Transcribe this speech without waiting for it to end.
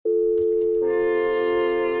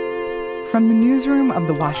from the newsroom of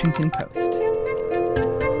The Washington Post.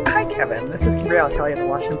 Hi, Kevin. This is Gabrielle Kelly at The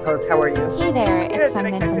Washington Post. How are you? Hey there, it's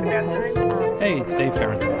Simon from The Post. Hey, it's Dave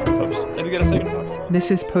Farrington from Post. Have you got a second to talk?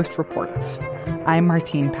 This is Post Reports. I'm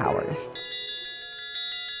Martine Powers.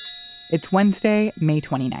 It's Wednesday, May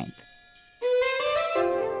 29th.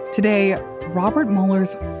 Today, Robert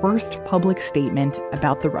Mueller's first public statement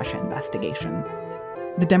about the Russia investigation,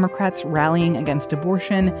 the Democrats rallying against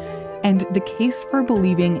abortion, and the case for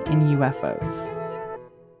believing in UFOs.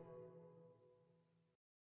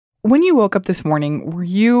 When you woke up this morning, were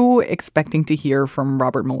you expecting to hear from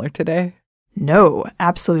Robert Mueller today? No,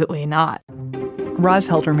 absolutely not. Roz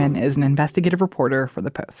Helderman is an investigative reporter for The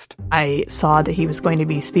Post. I saw that he was going to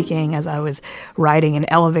be speaking as I was riding an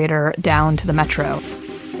elevator down to the metro.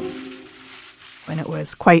 And it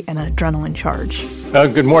was quite an adrenaline charge.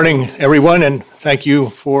 Good morning, everyone, and thank you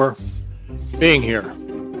for being here.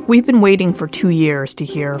 We've been waiting for 2 years to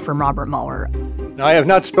hear from Robert Mueller. Now, I have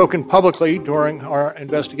not spoken publicly during our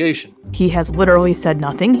investigation. He has literally said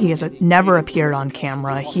nothing. He has never appeared on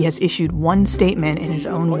camera. He has issued one statement in his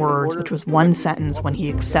own words, which was one sentence when he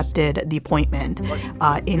accepted the appointment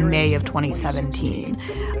in May of 2017.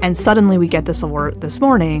 And suddenly we get this alert this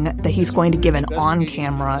morning that he's going to give an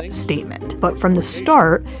on-camera statement. But from the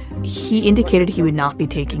start, he indicated he would not be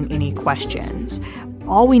taking any questions.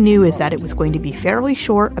 All we knew is that it was going to be fairly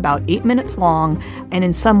short, about 8 minutes long, and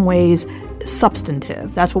in some ways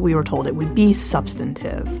substantive. That's what we were told. It would be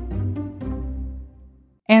substantive.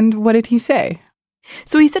 And what did he say?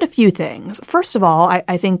 So he said a few things. First of all,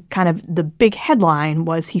 I think kind of the big headline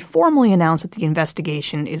was he formally announced that the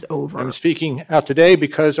investigation is over. I'm speaking out today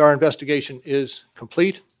because our investigation is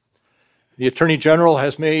complete. The Attorney General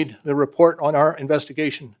has made the report on our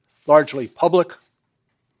investigation largely public.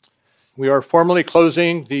 We are formally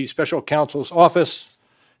closing the special counsel's office,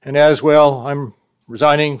 and as well, I'm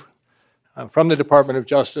resigning from the Department of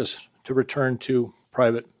Justice to return to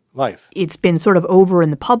private life. It's been sort of over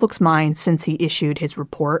in the public's mind since he issued his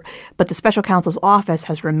report, but the special counsel's office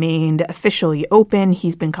has remained officially open.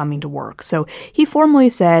 He's been coming to work. So he formally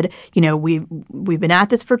said, we've been at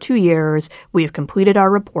this for 2 years. We have completed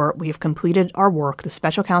our report. We have completed our work. The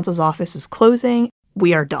special counsel's office is closing.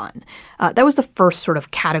 We are done. That was the first sort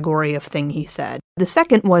of category of thing he said. The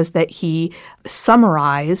second was that he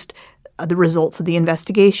summarized the results of the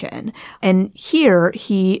investigation. And here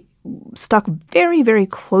he stuck very, very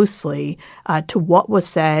closely to what was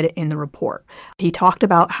said in the report. He talked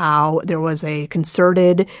about how there was a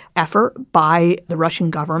concerted effort by the Russian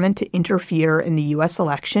government to interfere in the U.S.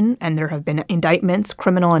 election, and there have been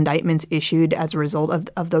criminal indictments issued as a result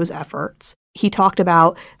of those efforts. He talked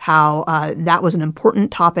about how that was an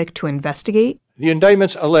important topic to investigate. The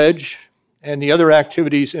indictments allege, and the other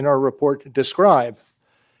activities in our report describe,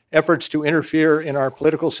 efforts to interfere in our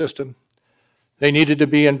political system. They needed to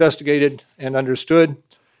be investigated and understood,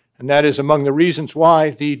 and that is among the reasons why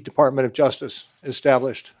the Department of Justice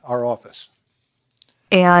established our office.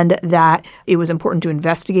 And that it was important to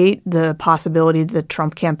investigate the possibility that the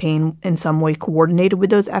Trump campaign in some way coordinated with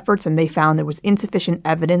those efforts, and they found there was insufficient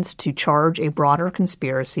evidence to charge a broader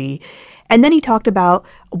conspiracy. And then he talked about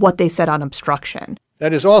what they said on obstruction.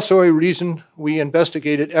 That is also a reason we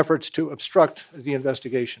investigated efforts to obstruct the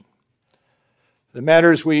investigation. The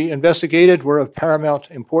matters we investigated were of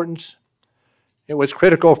paramount importance. It was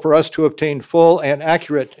critical for us to obtain full and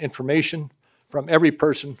accurate information from every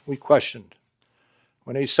person we questioned.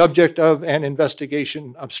 When a subject of an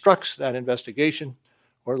investigation obstructs that investigation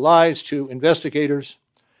or lies to investigators,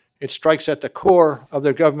 it strikes at the core of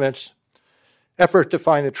the government's effort to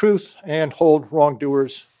find the truth and hold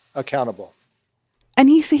wrongdoers accountable. And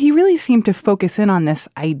he really seemed to focus in on this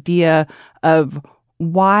idea of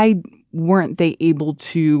why weren't they able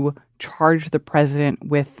to charge the president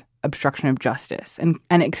with obstruction of justice,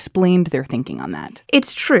 and explained their thinking on that.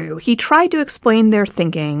 It's true. He tried to explain their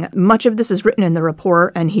thinking. Much of this is written in the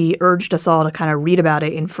report, and he urged us all to kind of read about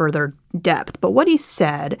it in further depth. But what he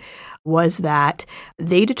said was that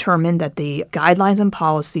they determined that the guidelines and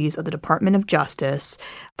policies of the Department of Justice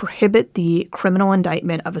prohibit the criminal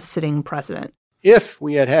indictment of a sitting president. If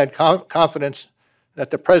we had had confidence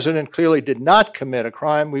that the president clearly did not commit a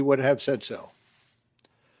crime, we would have said so.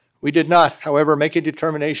 We did not, however, make a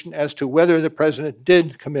determination as to whether the president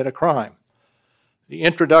did commit a crime. The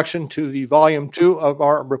introduction to the Volume 2 of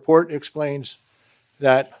our report explains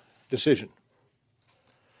that decision.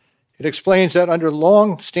 It explains that under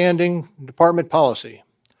long-standing department policy,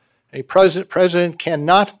 a president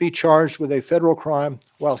cannot be charged with a federal crime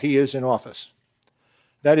while he is in office.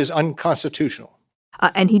 That is unconstitutional.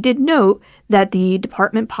 And he did note that the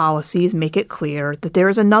department policies make it clear that there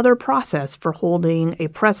is another process for holding a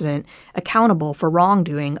president accountable for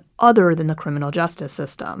wrongdoing other than the criminal justice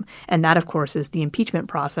system. And that, of course, is the impeachment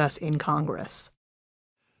process in Congress.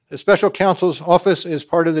 The special counsel's office is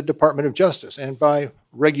part of the Department of Justice, and by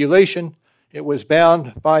regulation, it was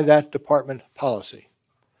bound by that department policy.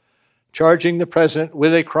 Charging the president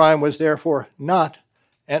with a crime was therefore not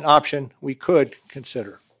an option we could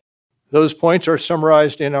consider. Those points are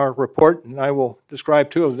summarized in our report, and I will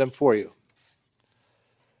describe two of them for you.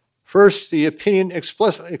 First, the opinion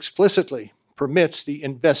explicitly permits the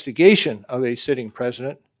investigation of a sitting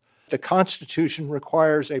president. The Constitution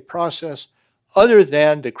requires a process other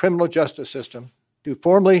than the criminal justice system to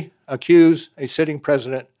formally accuse a sitting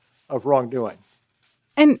president of wrongdoing.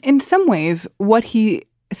 And in some ways, what he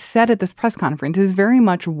said at this press conference is very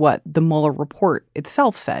much what the Mueller report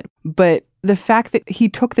itself said. But the fact that he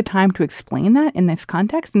took the time to explain that in this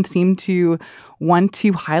context and seemed to want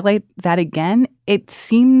to highlight that again, it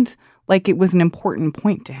seemed like it was an important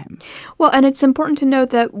point to him. Well, and it's important to note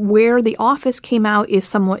that where the office came out is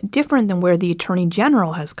somewhat different than where the Attorney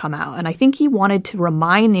General has come out. And I think he wanted to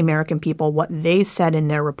remind the American people what they said in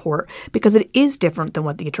their report, because it is different than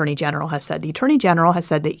what the Attorney General has said. The Attorney General has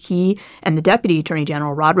said that he and the Deputy Attorney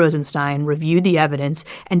General, Rod Rosenstein, reviewed the evidence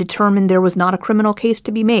and determined there was not a criminal case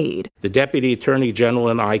to be made. The Deputy Attorney General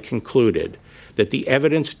and I concluded that the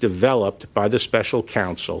evidence developed by the special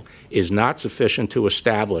counsel is not sufficient to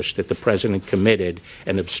establish that the president committed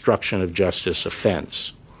an obstruction of justice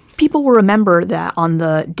offense. People will remember that on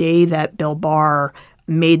the day that Bill Barr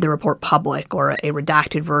made the report public, or a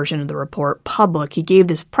redacted version of the report public, he gave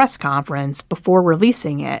this press conference before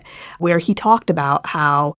releasing it where he talked about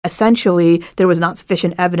how essentially there was not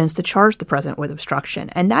sufficient evidence to charge the president with obstruction.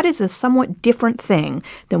 And that is a somewhat different thing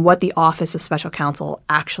than what the Office of Special Counsel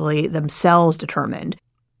actually themselves determined.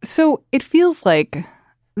 So it feels like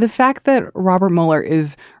the fact that Robert Mueller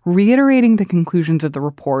is reiterating the conclusions of the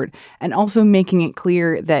report and also making it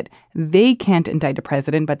clear that they can't indict a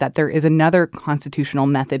president, but that there is another constitutional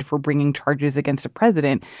method for bringing charges against a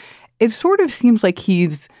president, it sort of seems like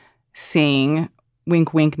he's saying,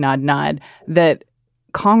 wink, wink, nod, nod, that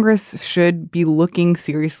Congress should be looking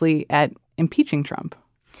seriously at impeaching Trump.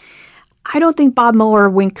 I don't think Bob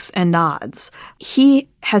Mueller winks and nods. He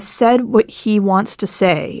has said what he wants to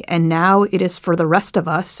say, and now it is for the rest of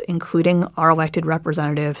us, including our elected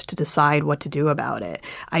representatives, to decide what to do about it.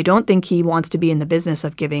 I don't think he wants to be in the business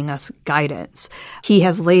of giving us guidance. He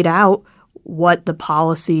has laid out what the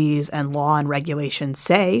policies and law and regulations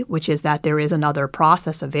say, which is that there is another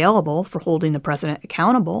process available for holding the president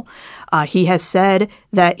accountable. He has said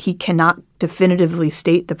that he cannot definitively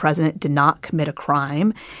state the president did not commit a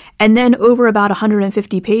crime. And then over about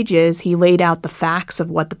 150 pages, he laid out the facts of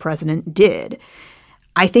what the president did.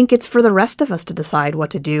 I think it's for the rest of us to decide what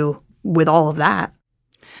to do with all of that.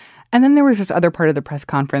 And then there was this other part of the press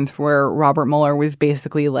conference where Robert Mueller was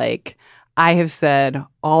basically like, I have said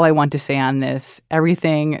all I want to say on this.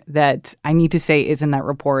 Everything that I need to say is in that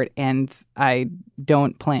report, and I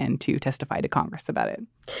don't plan to testify to Congress about it.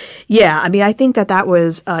 Yeah, I mean, I think that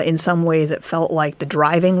was, in some ways, it felt like the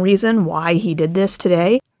driving reason why he did this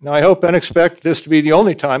today. Now, I hope and expect this to be the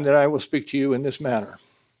only time that I will speak to you in this manner.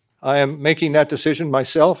 I am making that decision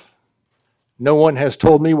myself. No one has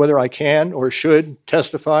told me whether I can or should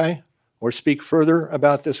testify or speak further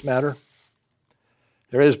about this matter.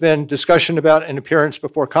 There has been discussion about an appearance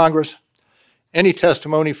before Congress. Any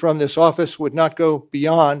testimony from this office would not go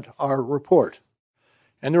beyond our report.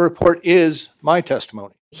 And the report is my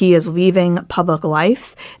testimony. He is leaving public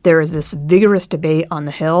life. There is this vigorous debate on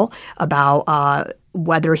the Hill about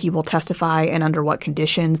whether he will testify and under what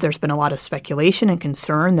conditions. There's been a lot of speculation and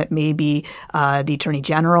concern that maybe the Attorney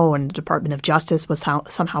General and the Department of Justice was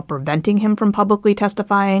somehow preventing him from publicly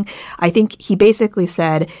testifying. I think he basically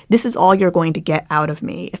said, this is all you're going to get out of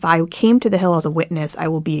me. If I came to the Hill as a witness, I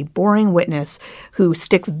will be a boring witness who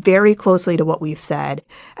sticks very closely to what we've said.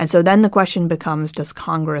 And so then the question becomes, does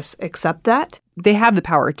Congress accept that? They have the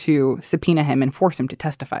power to subpoena him and force him to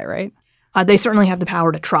testify, right? They certainly have the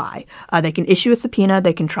power to try. They can issue a subpoena.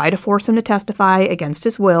 They can try to force him to testify against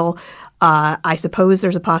his will. I suppose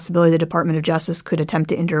there's a possibility the Department of Justice could attempt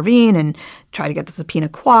to intervene and try to get the subpoena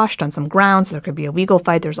quashed on some grounds. There could be a legal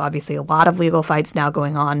fight. There's obviously a lot of legal fights now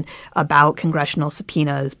going on about congressional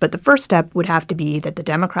subpoenas. But the first step would have to be that the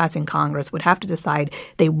Democrats in Congress would have to decide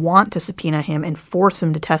they want to subpoena him and force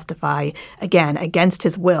him to testify, again, against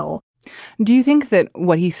his will. Do you think that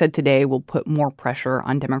what he said today will put more pressure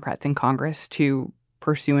on Democrats in Congress to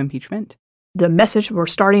pursue impeachment? The message we're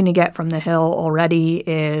starting to get from the Hill already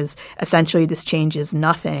is essentially this changes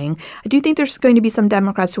nothing. I do think there's going to be some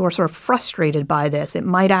Democrats who are sort of frustrated by this. It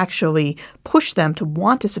might actually push them to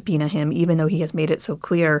want to subpoena him, even though he has made it so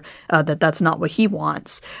clear that that's not what he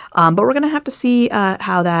wants. But we're going to have to see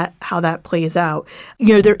how that plays out.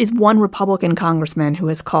 There is one Republican congressman who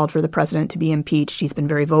has called for the president to be impeached. He's been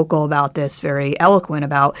very vocal about this, very eloquent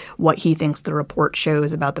about what he thinks the report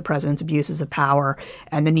shows about the president's abuses of power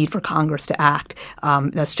and the need for Congress to act.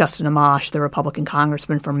 That's Justin Amash, the Republican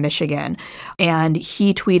congressman from Michigan. And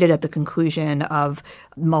he tweeted at the conclusion of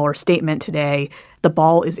Mueller's statement today, "The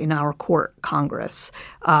ball is in our court, Congress."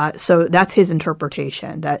 So that's his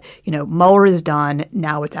interpretation, that, Mueller is done,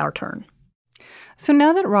 now it's our turn. So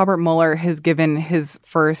now that Robert Mueller has given his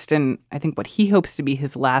first and I think what he hopes to be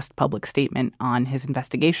his last public statement on his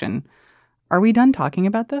investigation, are we done talking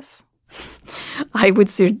about this? I would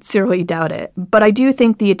sincerely doubt it. But I do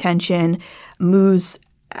think the attention moves,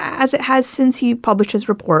 as it has since he published his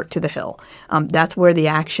report, to the Hill. That's where the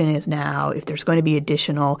action is now. If there's going to be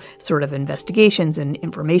additional sort of investigations and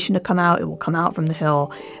information to come out, it will come out from the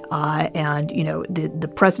Hill.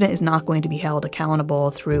 The president is not going to be held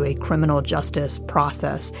accountable through a criminal justice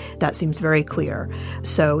process. That seems very clear.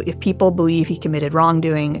 So if people believe he committed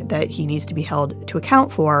wrongdoing that he needs to be held to account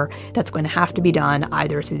for, that's going to have to be done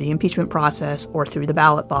either through the impeachment process or through the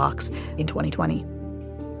ballot box in 2020.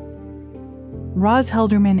 Ros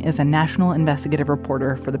Helderman is a national investigative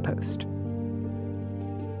reporter for The Post.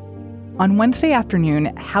 On Wednesday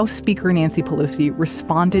afternoon, House Speaker Nancy Pelosi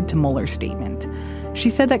responded to Mueller's statement. She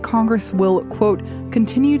said that Congress will, quote,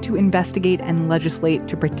 continue to investigate and legislate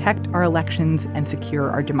to protect our elections and secure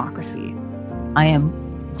our democracy. I am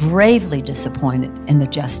gravely disappointed in the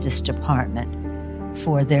Justice Department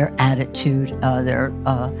for their attitude, their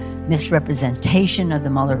misrepresentation of the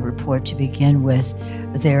Mueller report to begin with,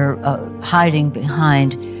 their hiding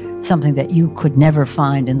behind something that you could never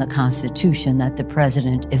find in the Constitution, that the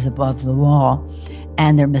president is above the law,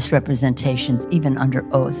 and their misrepresentations, even under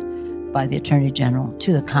oath, by the Attorney General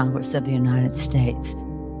to the Congress of the United States.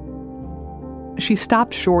 She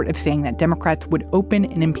stopped short of saying that Democrats would open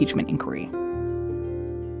an impeachment inquiry.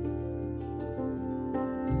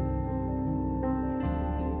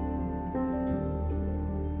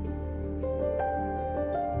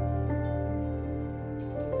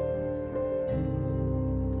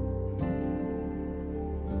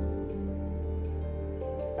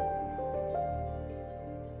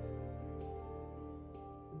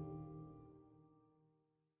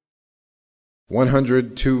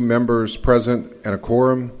 "102 members present and a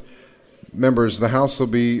quorum. Members, the House will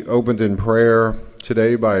be opened in prayer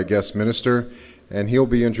today by a guest minister, and he'll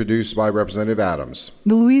be introduced by Representative Adams."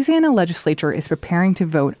 The Louisiana legislature is preparing to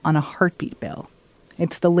vote on a heartbeat bill.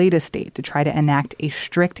 It's the latest state to try to enact a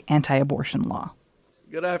strict anti-abortion law.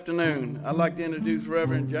 Good afternoon. I'd like to introduce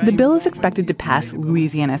Reverend James. The bill is expected to pass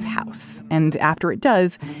Louisiana's House, and after it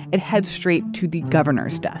does, it heads straight to the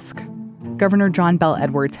governor's desk. Governor John Bel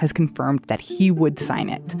Edwards has confirmed that he would sign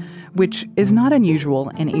it, which is not unusual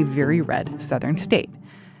in a very red southern state.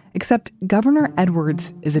 Except Governor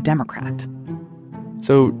Edwards is a Democrat.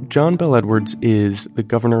 So John Bel Edwards is the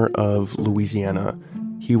governor of Louisiana.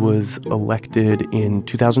 He was elected in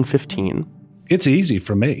 2015. It's easy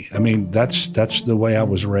for me. I mean, that's the way I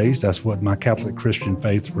was raised. That's what my Catholic Christian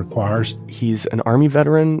faith requires. He's an Army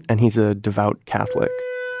veteran, and he's a devout Catholic.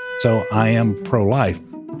 So I am pro-life.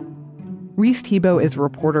 Reis Thebault is a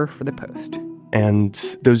reporter for The Post. And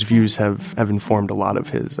those views have informed a lot of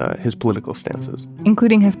his political stances.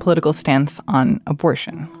 Including his political stance on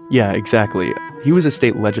abortion. Yeah, exactly. He was a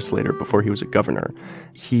state legislator before he was a governor.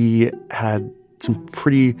 He had some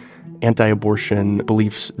pretty anti-abortion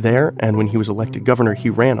beliefs there, and when he was elected governor, he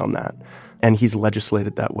ran on that. And he's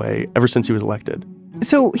legislated that way ever since he was elected.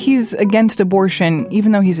 So he's against abortion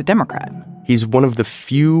even though he's a Democrat? He's one of the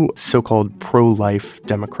few so-called pro-life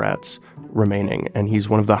Democrats remaining, and he's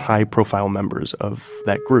one of the high-profile members of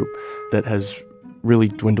that group that has really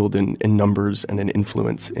dwindled in numbers and in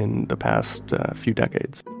influence in the past few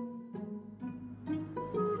decades.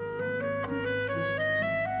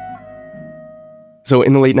 So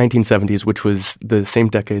in the late 1970s, which was the same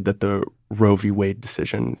decade that the Roe v. Wade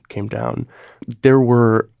decision came down, there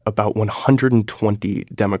were about 120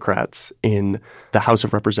 Democrats in the House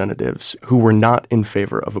of Representatives who were not in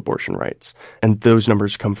favor of abortion rights. And those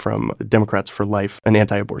numbers come from Democrats for Life, an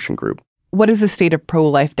anti-abortion group. What is the state of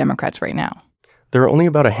pro-life Democrats right now? There are only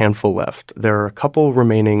about a handful left. There are a couple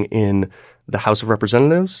remaining in the House of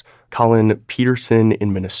Representatives, Colin Peterson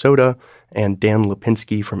in Minnesota and Dan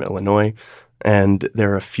Lipinski from Illinois. And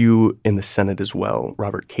there are a few in the Senate as well.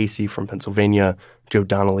 Robert Casey from Pennsylvania, Joe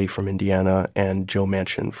Donnelly from Indiana, and Joe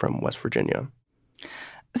Manchin from West Virginia.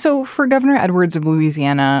 So for Governor Edwards of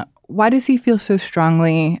Louisiana, why does he feel so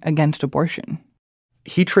strongly against abortion?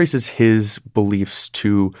 He traces his beliefs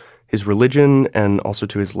to his religion and also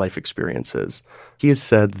to his life experiences. He has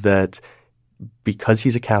said that because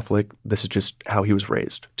he's a Catholic, this is just how he was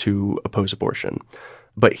raised, to oppose abortion.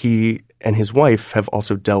 But he and his wife have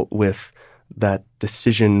also dealt with that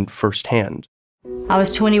decision firsthand. I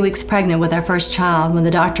was 20 weeks pregnant with our first child when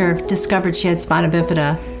the doctor discovered she had spina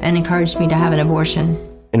bifida and encouraged me to have an abortion.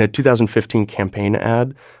 In a 2015 campaign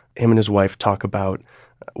ad, him and his wife talk about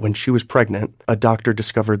when she was pregnant, a doctor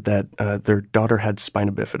discovered that their daughter had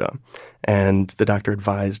spina bifida, and the doctor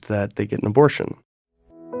advised that they get an abortion.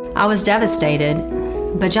 I was devastated,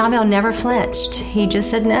 but John Bell never flinched. He just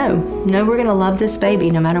said, no, we're going to love this baby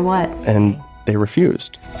no matter what. And they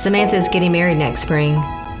refused. Samantha's getting married next spring,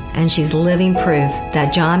 and she's living proof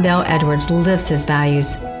that John Bell Edwards lives his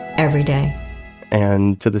values every day.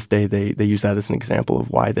 And to this day, they use that as an example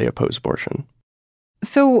of why they oppose abortion.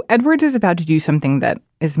 So Edwards is about to do something that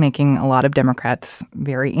is making a lot of Democrats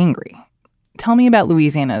very angry. Tell me about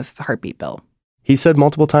Louisiana's heartbeat bill. He said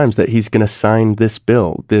multiple times that he's going to sign this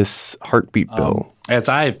bill, this heartbeat bill. As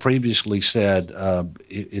I had previously said,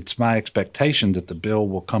 it's my expectation that the bill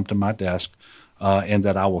will come to my desk and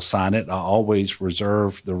that I will sign it. I always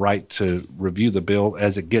reserve the right to review the bill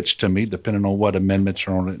as it gets to me, depending on what amendments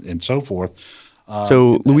are on it and so forth.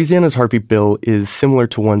 So Louisiana's heartbeat bill is similar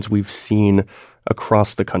to ones we've seen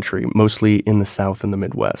across the country, mostly in the South and the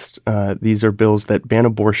Midwest. These are bills that ban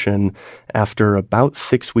abortion after about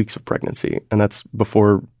 6 weeks of pregnancy, and that's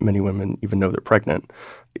before many women even know they're pregnant.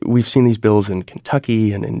 We've seen these bills in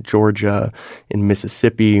Kentucky and in Georgia, in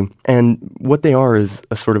Mississippi, and what they are is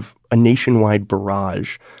a sort of a nationwide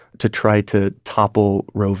barrage to try to topple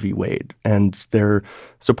Roe v. Wade. And their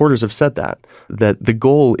supporters have said that the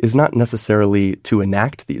goal is not necessarily to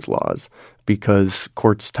enact these laws, because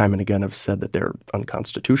courts time and again have said that they're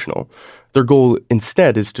unconstitutional. Their goal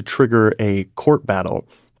instead is to trigger a court battle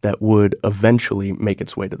that would eventually make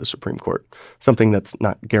its way to the Supreme Court, something that's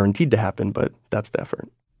not guaranteed to happen, but that's the effort.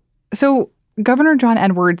 So Governor John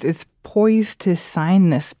Edwards is poised to sign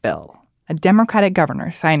this bill, a Democratic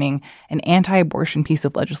governor signing an anti-abortion piece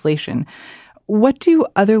of legislation. What do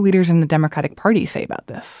other leaders in the Democratic Party say about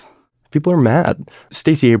this? People are mad.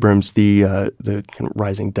 Stacey Abrams, the kind of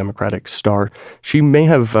rising Democratic star, she may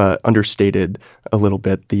have understated a little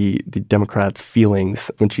bit the Democrats'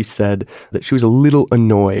 feelings when she said that she was a little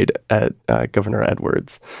annoyed at Governor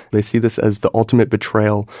Edwards. They see this as the ultimate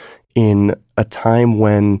betrayal in a time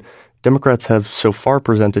when Democrats have so far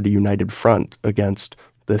presented a united front against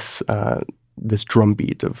this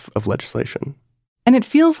drumbeat of legislation. And it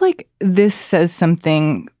feels like this says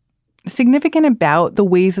something significant about the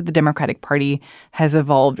ways that the Democratic Party has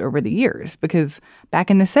evolved over the years, because back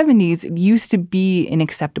in the 70s, it used to be an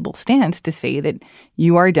acceptable stance to say that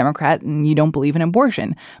you are a Democrat and you don't believe in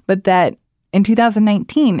abortion, but that in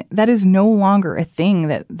 2019, that is no longer a thing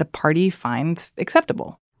that the party finds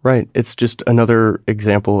acceptable. Right. It's just another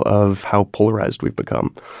example of how polarized we've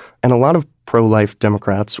become. And a lot of pro-life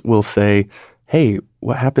Democrats will say, hey,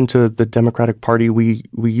 what happened to the Democratic Party we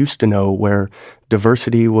used to know, where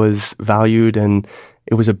diversity was valued and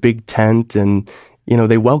it was a big tent and,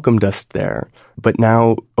 they welcomed us there. But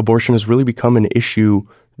now abortion has really become an issue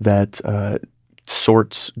that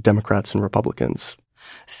sorts Democrats and Republicans.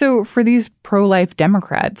 So for these pro-life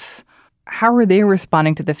Democrats, how are they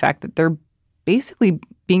responding to the fact that they're basically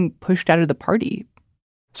being pushed out of the party?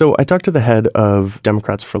 So I talked to the head of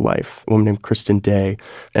Democrats for Life, a woman named Kristen Day,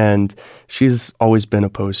 and she's always been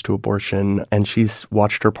opposed to abortion, and she's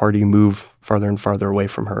watched her party move farther and farther away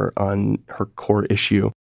from her on her core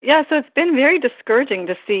issue. Yeah, so it's been very discouraging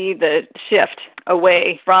to see the shift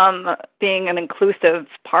away from being an inclusive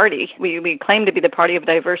party. We claim to be the party of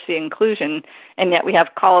diversity and inclusion, and yet we have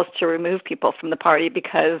calls to remove people from the party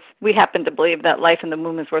because we happen to believe that life in the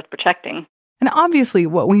womb is worth protecting. And obviously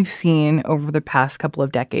what we've seen over the past couple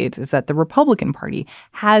of decades is that the Republican Party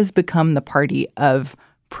has become the party of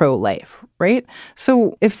pro-life, right?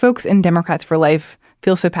 So if folks in Democrats for Life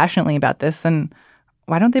feel so passionately about this, then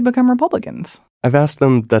why don't they become Republicans? I've asked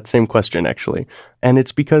them that same question, actually. And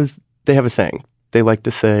it's because they have a saying. They like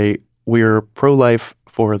to say, we're pro-life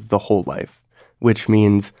for the whole life, which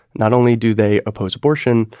means not only do they oppose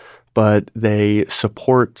abortion, but they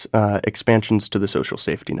support expansions to the social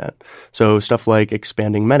safety net. So stuff like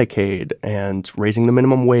expanding Medicaid and raising the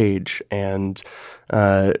minimum wage and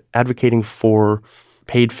advocating for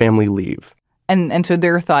paid family leave. And so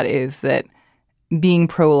their thought is that being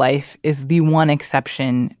pro-life is the one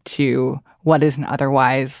exception to what is an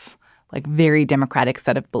otherwise very democratic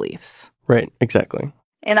set of beliefs. Right, exactly.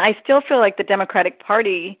 And I still feel like the Democratic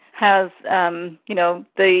Party has, I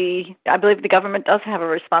believe the government does have a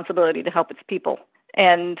responsibility to help its people.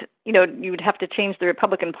 And, you would have to change the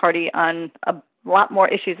Republican Party on a lot more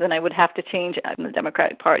issues than I would have to change in the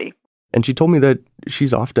Democratic Party. And she told me that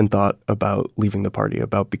she's often thought about leaving the party,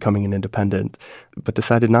 about becoming an independent, but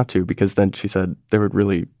decided not to because then she said there would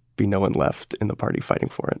really be no one left in the party fighting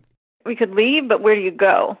for it. We could leave, but where do you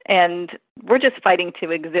go? And we're just fighting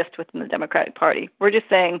to exist within the Democratic Party. We're just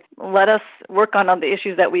saying, let us work on all the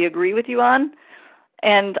issues that we agree with you on.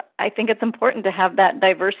 And I think it's important to have that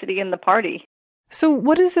diversity in the party. So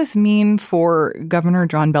what does this mean for Governor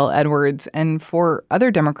John Bel Edwards and for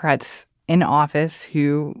other Democrats in office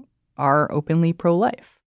who are openly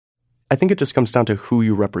pro-life? I think it just comes down to who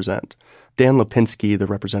you represent. Dan Lipinski, the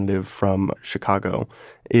representative from Chicago,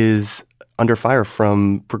 is under fire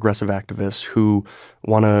from progressive activists who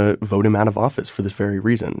want to vote him out of office for this very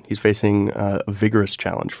reason. He's facing a vigorous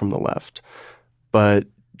challenge from the left. But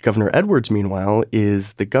Governor Edwards, meanwhile,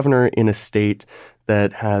 is the governor in a state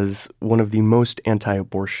that has one of the most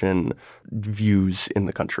anti-abortion views in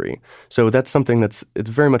the country. So that's something it's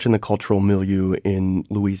very much in the cultural milieu in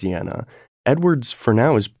Louisiana. Edwards, for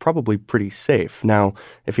now, is probably pretty safe. Now,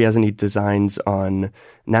 if he has any designs on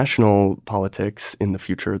national politics in the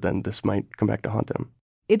future, then this might come back to haunt him.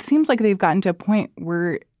 It seems like they've gotten to a point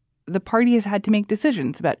where the party has had to make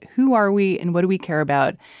decisions about who are we and what do we care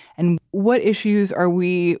about and what issues are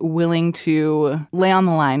we willing to lay on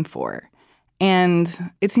the line for.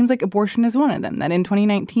 And it seems like abortion is one of them, that in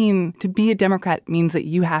 2019, to be a Democrat means that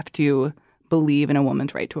you have to believe in a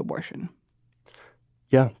woman's right to abortion.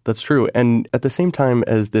 Yeah, that's true. And at the same time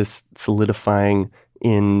as this solidifying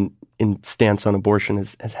in stance on abortion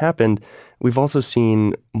has happened, we've also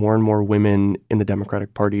seen more and more women in the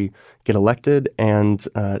Democratic Party get elected and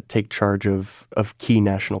take charge of key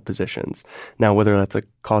national positions. Now, whether that's a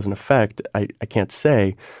cause and effect, I can't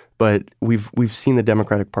say, but we've seen the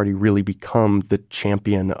Democratic Party really become the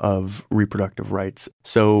champion of reproductive rights.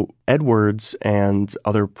 So Edwards and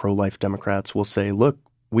other pro-life Democrats will say, look,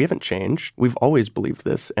 we haven't changed. We've always believed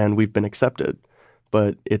this, and we've been accepted.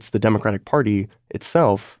 But it's the Democratic Party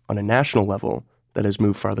itself on a national level that has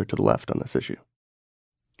moved farther to the left on this issue.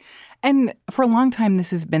 And for a long time,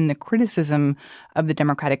 this has been the criticism of the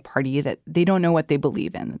Democratic Party that they don't know what they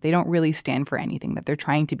believe in, that they don't really stand for anything, that they're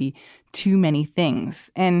trying to be too many things.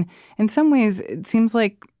 And in some ways, it seems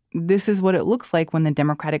like this is what it looks like when the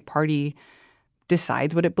Democratic Party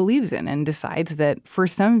decides what it believes in and decides that for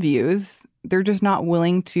some views, they're just not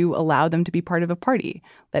willing to allow them to be part of a party.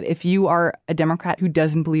 That if you are a Democrat who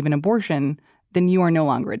doesn't believe in abortion, then you are no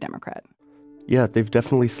longer a Democrat. Yeah, they've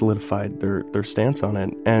definitely solidified their stance on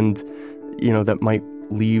it. And, that might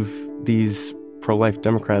leave these pro-life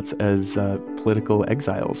Democrats as political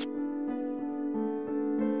exiles.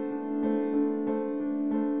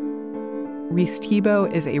 Reis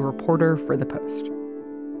Thebault is a reporter for The Post.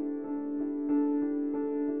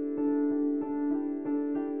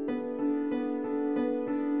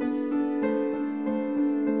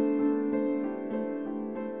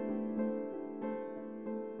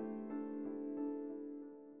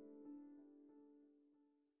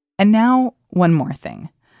 And now, one more thing.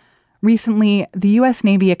 Recently, the U.S.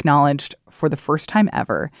 Navy acknowledged, for the first time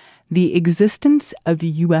ever, the existence of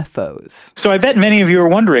UFOs. So I bet many of you are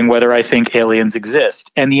wondering whether I think aliens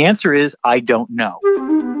exist. And the answer is, I don't know.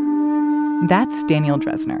 That's Daniel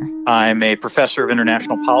Dresner. I'm a professor of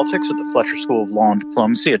international politics at the Fletcher School of Law and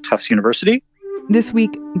Diplomacy at Tufts University. This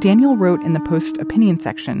week, Daniel wrote in the Post opinion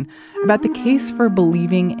section about the case for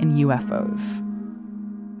believing in UFOs.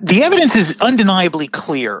 The evidence is undeniably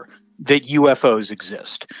clear that UFOs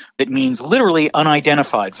exist. It means literally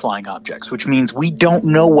unidentified flying objects, which means we don't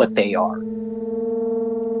know what they are.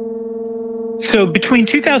 So between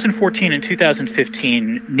 2014 and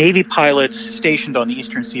 2015, Navy pilots stationed on the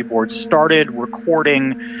eastern seaboard started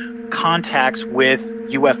recording contacts with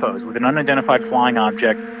UFOs, with an unidentified flying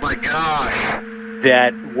object. Oh my gosh.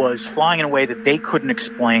 That was flying in a way that they couldn't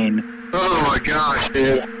explain. Oh my gosh,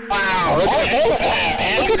 dude. Wow.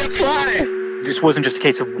 Look at it fly. This wasn't just a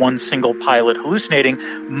case of one single pilot hallucinating.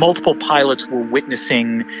 Multiple pilots were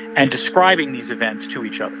witnessing and describing these events to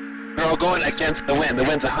each other. They're all going against the wind. The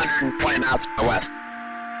wind's 120 miles to the west.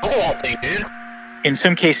 Look at that thing, dude. In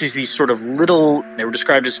some cases, these sort of little, they were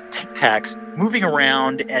described as tic-tacs, moving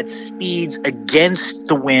around at speeds against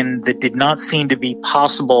the wind that did not seem to be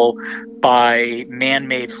possible by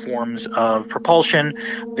man-made forms of propulsion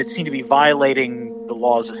that seem to be violating the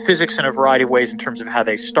laws of physics in a variety of ways in terms of how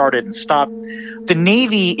they started and stopped. The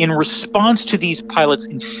Navy, in response to these pilots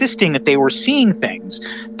insisting that they were seeing things,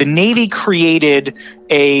 the Navy created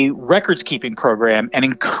a records-keeping program and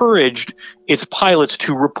encouraged its pilots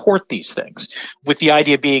to report these things, with the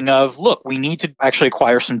idea being of, look, we need to actually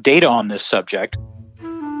acquire some data on this subject.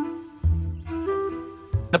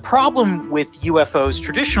 The problem with UFOs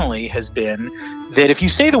traditionally has been that if you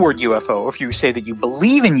say the word UFO, or if you say that you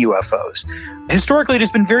believe in UFOs, historically it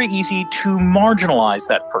has been very easy to marginalize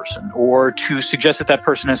that person or to suggest that that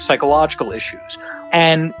person has psychological issues.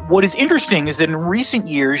 And what is interesting is that in recent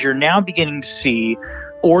years, you're now beginning to see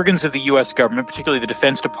organs of the U.S. government, particularly the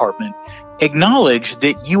Defense Department, acknowledge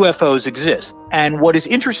that UFOs exist. And what is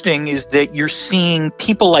interesting is that you're seeing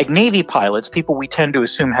people like Navy pilots, people we tend to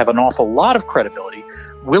assume have an awful lot of credibility,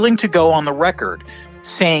 willing to go on the record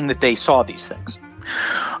saying that they saw these things.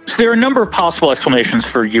 So there are a number of possible explanations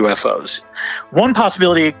for UFOs. One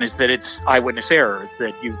possibility is that it's eyewitness error. It's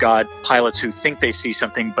that you've got pilots who think they see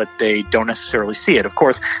something, but they don't necessarily see it. Of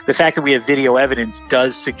course, the fact that we have video evidence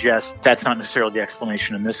does suggest that's not necessarily the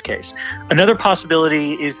explanation in this case. Another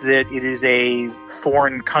possibility is that it is a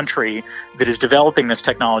foreign country that is developing this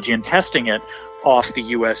technology and testing it off the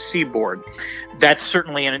U.S. seaboard. That's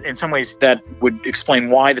certainly, in some ways, that would explain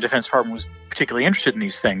why the Defense Department was particularly interested in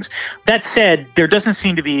these things. That said, there doesn't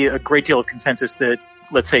seem to be a great deal of consensus that,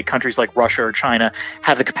 let's say, countries like Russia or China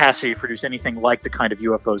have the capacity to produce anything like the kind of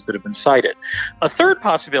UFOs that have been cited. A third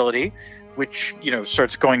possibility, which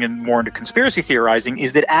starts going more into conspiracy theorizing,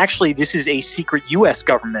 is that actually this is a secret U.S.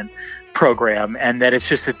 government program, and that it's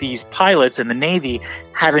just that these pilots and the Navy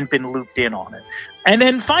haven't been looped in on it. And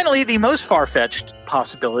then finally, the most far-fetched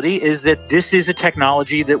possibility is that this is a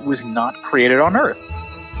technology that was not created on Earth.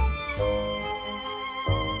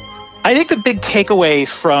 I think the big takeaway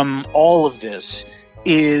from all of this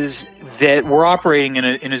is that we're operating in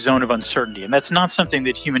a zone of uncertainty, and that's not something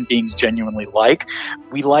that human beings genuinely like.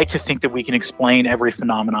 We like to think that we can explain every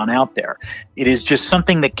phenomenon out there. It is just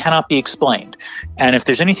something that cannot be explained. And if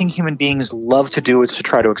there's anything human beings love to do, it's to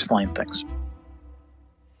try to explain things.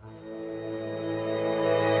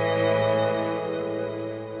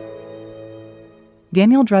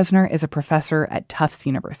 Daniel Drezner is a professor at Tufts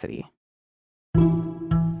University.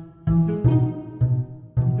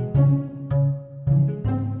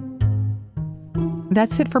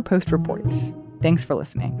 That's it for Post Reports. Thanks for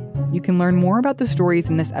listening. You can learn more about the stories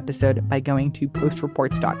in this episode by going to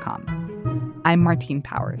postreports.com. I'm Martine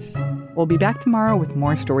Powers. We'll be back tomorrow with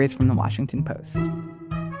more stories from the Washington Post.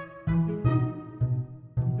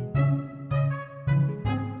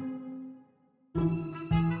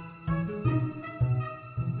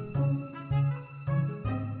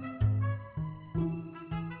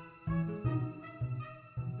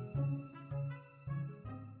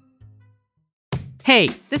 Hey,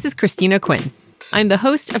 this is Christina Quinn. I'm the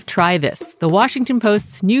host of Try This, the Washington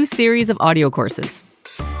Post's new series of audio courses.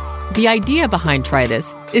 The idea behind Try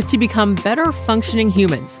This is to become better functioning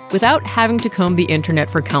humans without having to comb the internet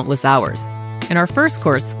for countless hours. In our first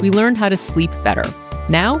course, we learned how to sleep better.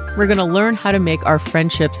 Now, we're going to learn how to make our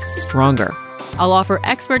friendships stronger. I'll offer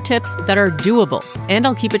expert tips that are doable, and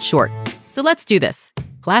I'll keep it short. So let's do this.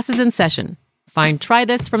 Class is in session. Find Try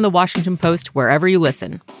This from the Washington Post wherever you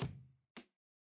listen.